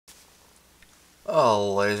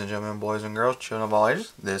Oh, ladies and gentlemen, boys and girls, children of all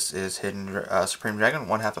ages, this is Supreme Dragon,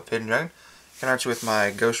 one half of Hidden Dragon. Can I arch you with my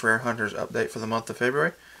Ghost Rare Hunters update for the month of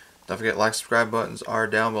February. Don't forget, like, subscribe buttons are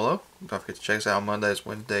down below. Don't forget to check us out on Mondays,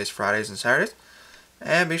 Wednesdays, Fridays, and Saturdays.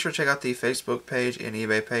 And be sure to check out the Facebook page and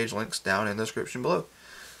eBay page, links down in the description below.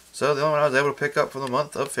 So the only one I was able to pick up for the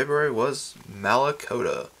month of February was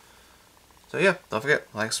Malakota. So yeah, don't forget,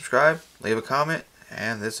 like, subscribe, leave a comment,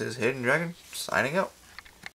 and this is Hidden Dragon, signing out.